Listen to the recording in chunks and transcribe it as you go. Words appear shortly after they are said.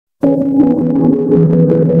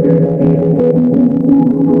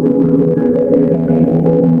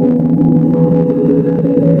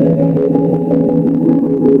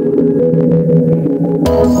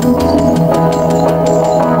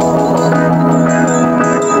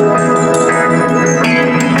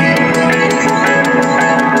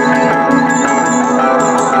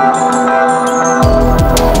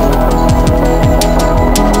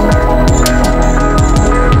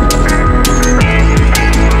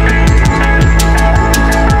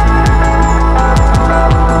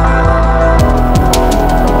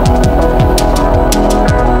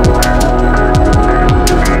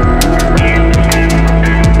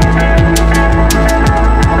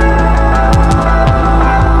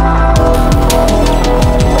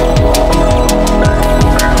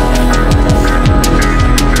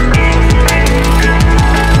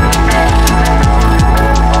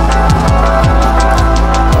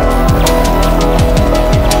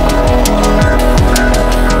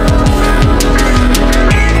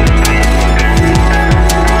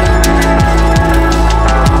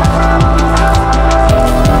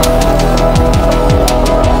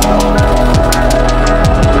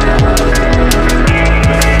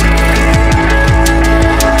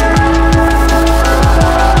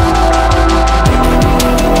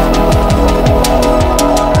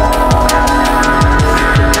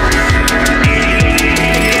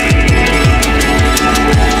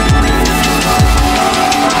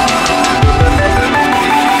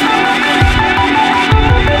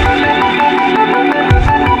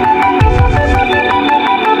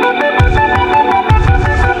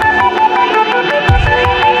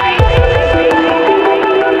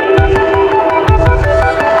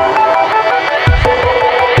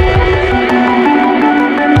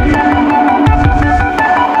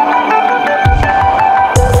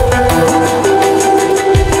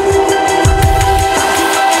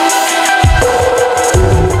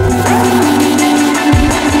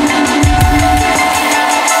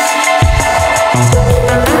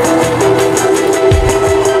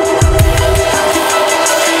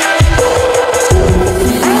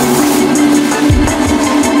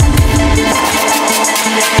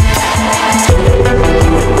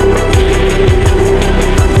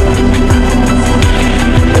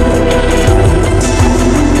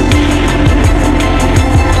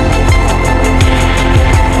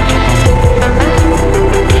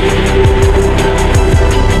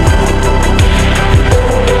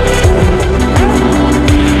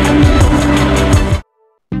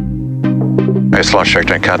Nice launch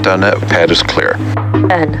checkpoint countdown net. Pad is clear.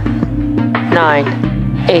 10,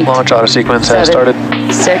 9, 8. Launch auto sequence has started.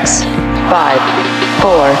 6, 5,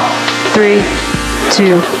 4, 3,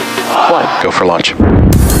 2, 1. Go for launch.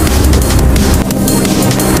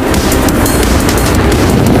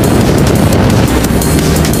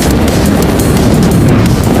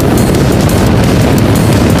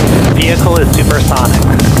 Vehicle is supersonic.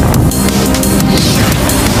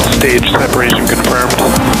 Stage separation confirmed.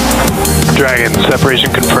 Dragon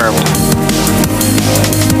separation confirmed.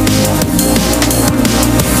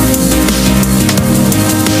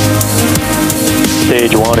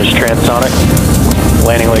 Stage 1 is transonic.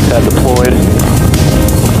 Landing legs have deployed.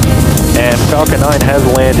 And Falcon 9 has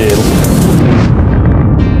landed.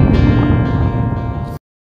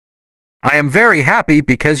 I am very happy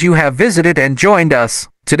because you have visited and joined us.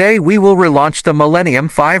 Today we will relaunch the Millennium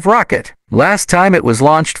 5 rocket. Last time it was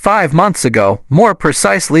launched 5 months ago, more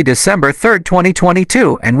precisely December 3rd,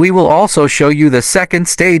 2022, and we will also show you the second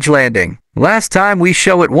stage landing. Last time we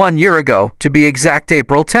show it 1 year ago, to be exact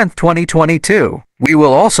April 10th, 2022. We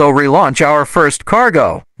will also relaunch our first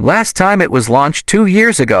cargo. Last time it was launched 2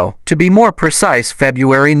 years ago, to be more precise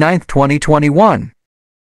February 9th, 2021.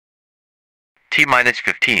 T-minus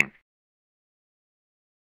 15.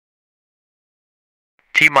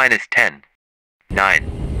 T-minus 10,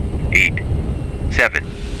 9, 8, 7,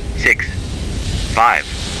 6, 5,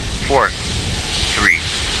 4, 3,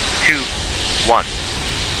 2, 1,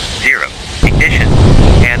 0. Ignition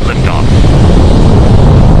and liftoff.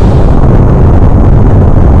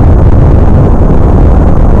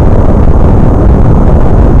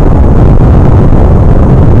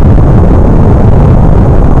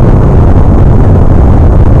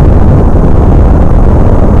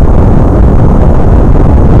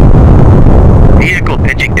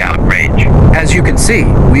 As you can see,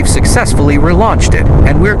 we've successfully relaunched it,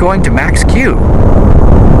 and we're going to max Q.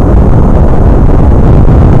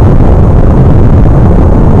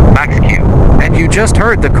 Max Q. And you just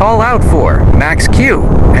heard the call out for Max Q,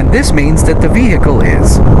 and this means that the vehicle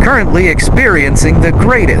is currently experiencing the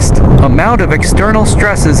greatest amount of external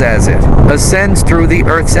stresses as it ascends through the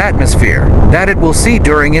Earth's atmosphere that it will see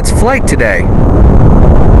during its flight today.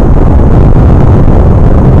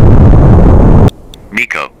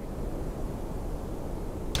 Nico.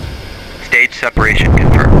 Stage separation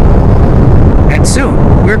confirmed. And soon,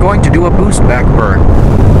 we're going to do a boost back burn.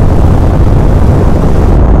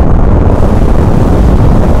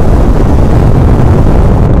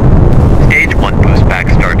 Stage 1 boost back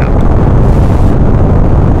startup.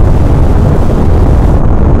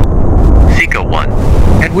 Seco 1.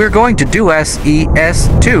 And we're going to do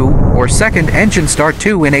SES2, or second engine start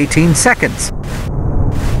 2 in 18 seconds.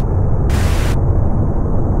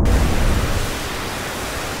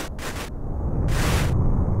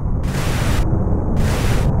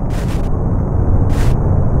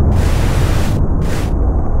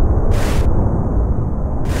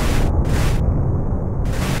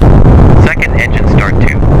 Second engine start 2.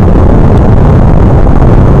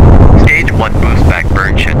 Stage 1 boost back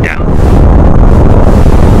burn shut down.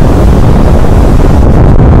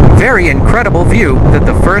 Very incredible view that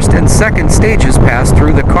the first and second stages pass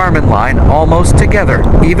through the Kármán line almost together,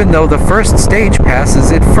 even though the first stage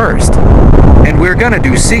passes it first. And we're gonna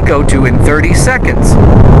do Seco 2 in 30 seconds.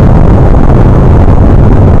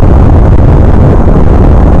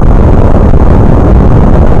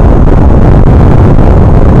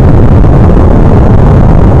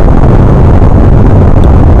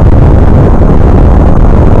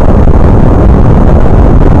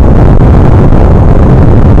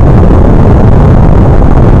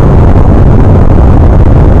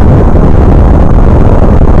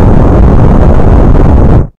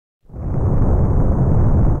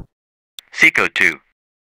 Seco 2.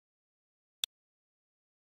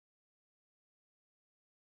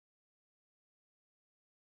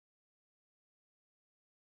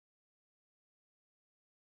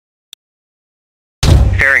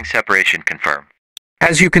 Fairing separation confirmed.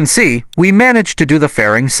 As you can see, we managed to do the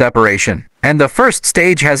fairing separation, and the first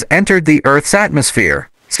stage has entered the Earth's atmosphere.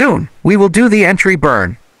 Soon, we will do the entry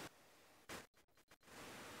burn.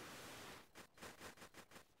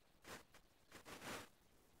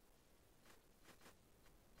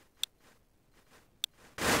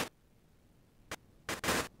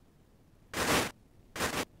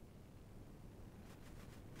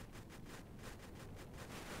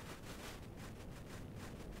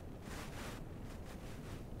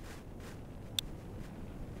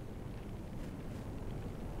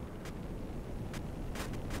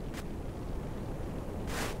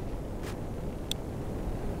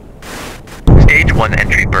 Stage 1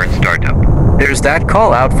 entry burn startup. There's that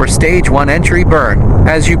call out for stage 1 entry burn.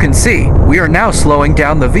 As you can see, we are now slowing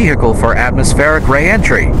down the vehicle for atmospheric ray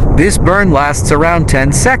entry. This burn lasts around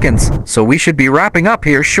 10 seconds, so we should be wrapping up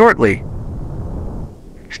here shortly.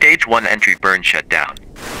 Stage 1 entry burn shut down.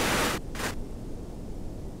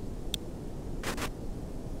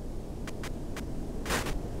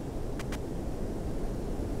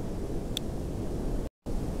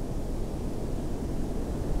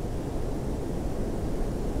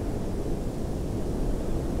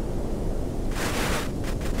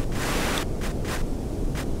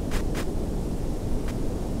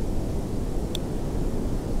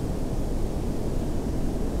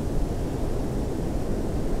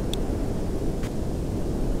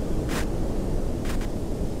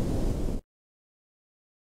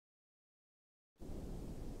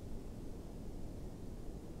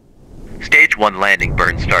 Stage 1 landing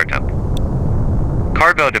burn startup.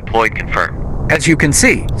 Cargo deployed confirmed. As you can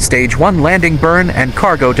see, stage 1 landing burn and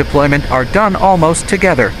cargo deployment are done almost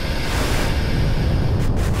together.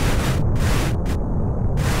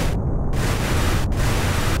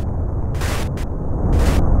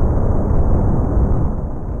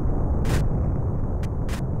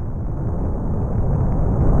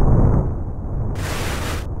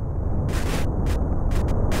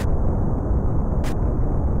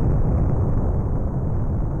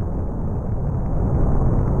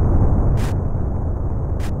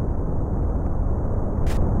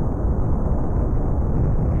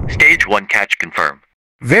 Stage 1 catch confirmed.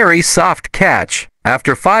 Very soft catch.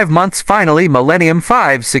 After 5 months, finally Millennium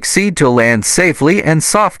 5 succeed to land safely and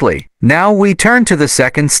softly. Now we turn to the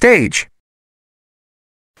second stage.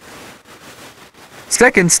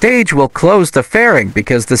 Second stage will close the fairing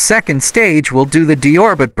because the second stage will do the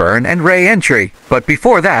deorbit burn and ray entry. But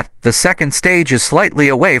before that, the second stage is slightly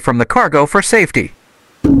away from the cargo for safety.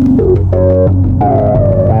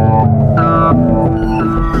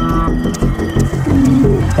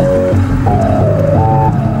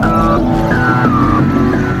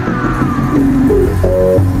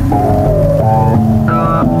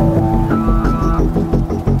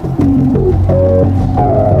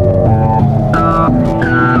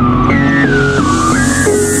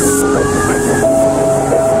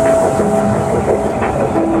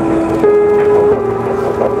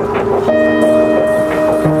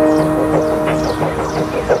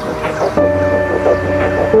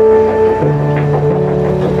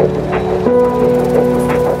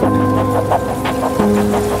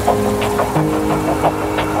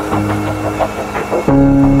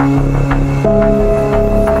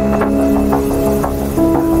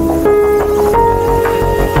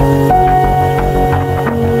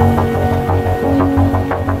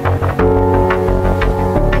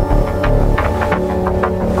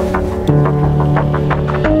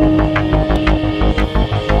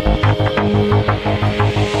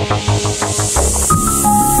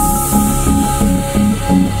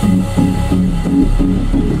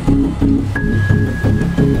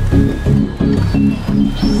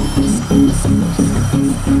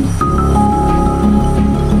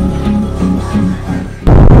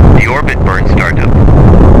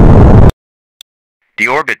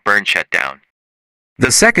 Pre-orbit burn shutdown.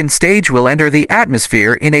 The second stage will enter the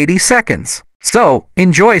atmosphere in 80 seconds. So,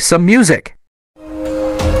 enjoy some music.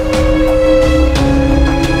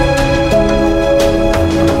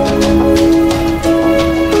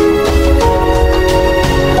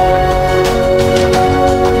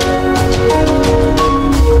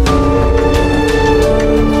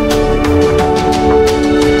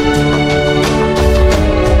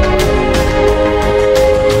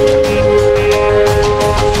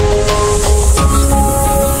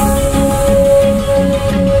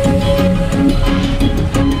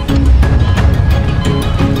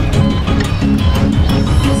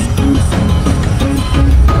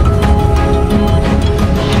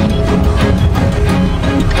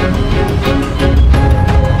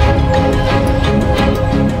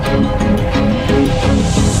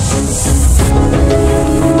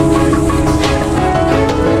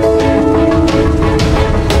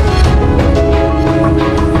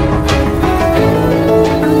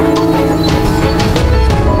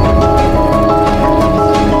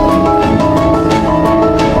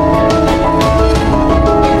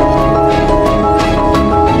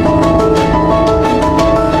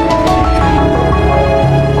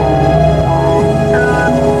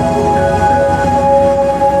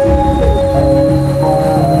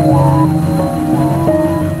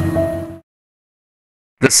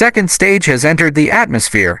 The second stage has entered the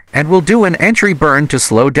atmosphere and will do an entry burn to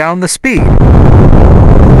slow down the speed.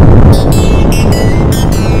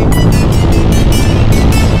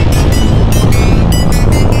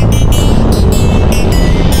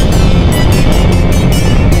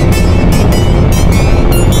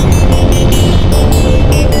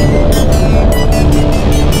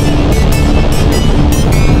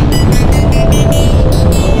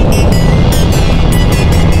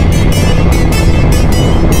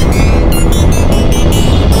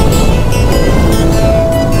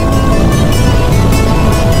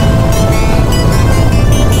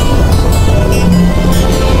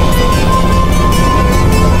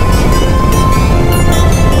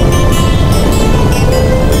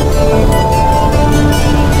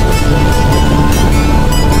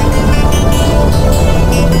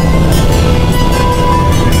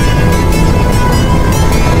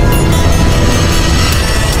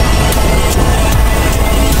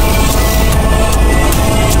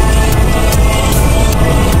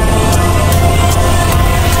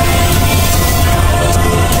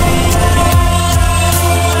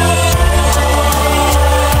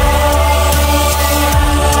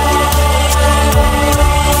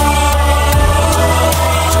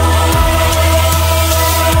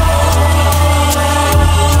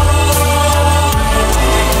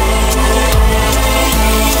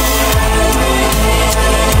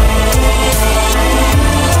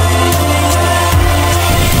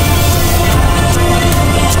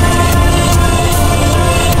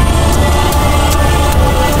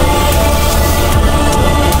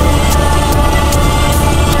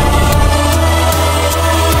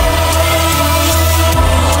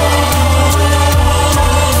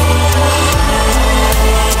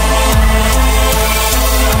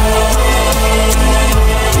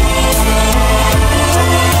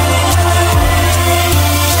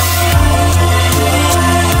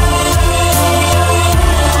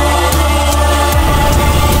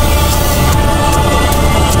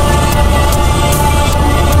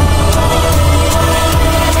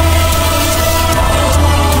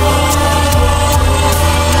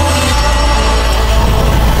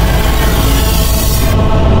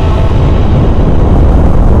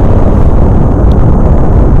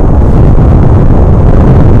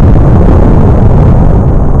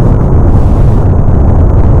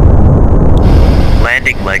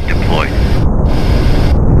 Leg deployed.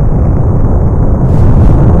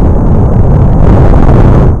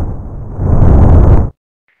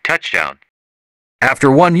 Touchdown.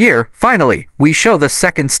 After 1 year, finally, we show the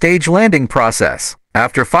second stage landing process.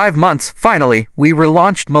 After 5 months, finally, we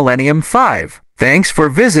relaunched Millennium 5. Thanks for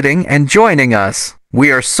visiting and joining us.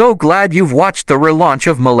 We are so glad you've watched the relaunch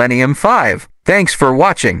of Millennium 5. Thanks for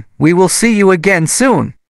watching. We will see you again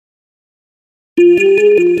soon.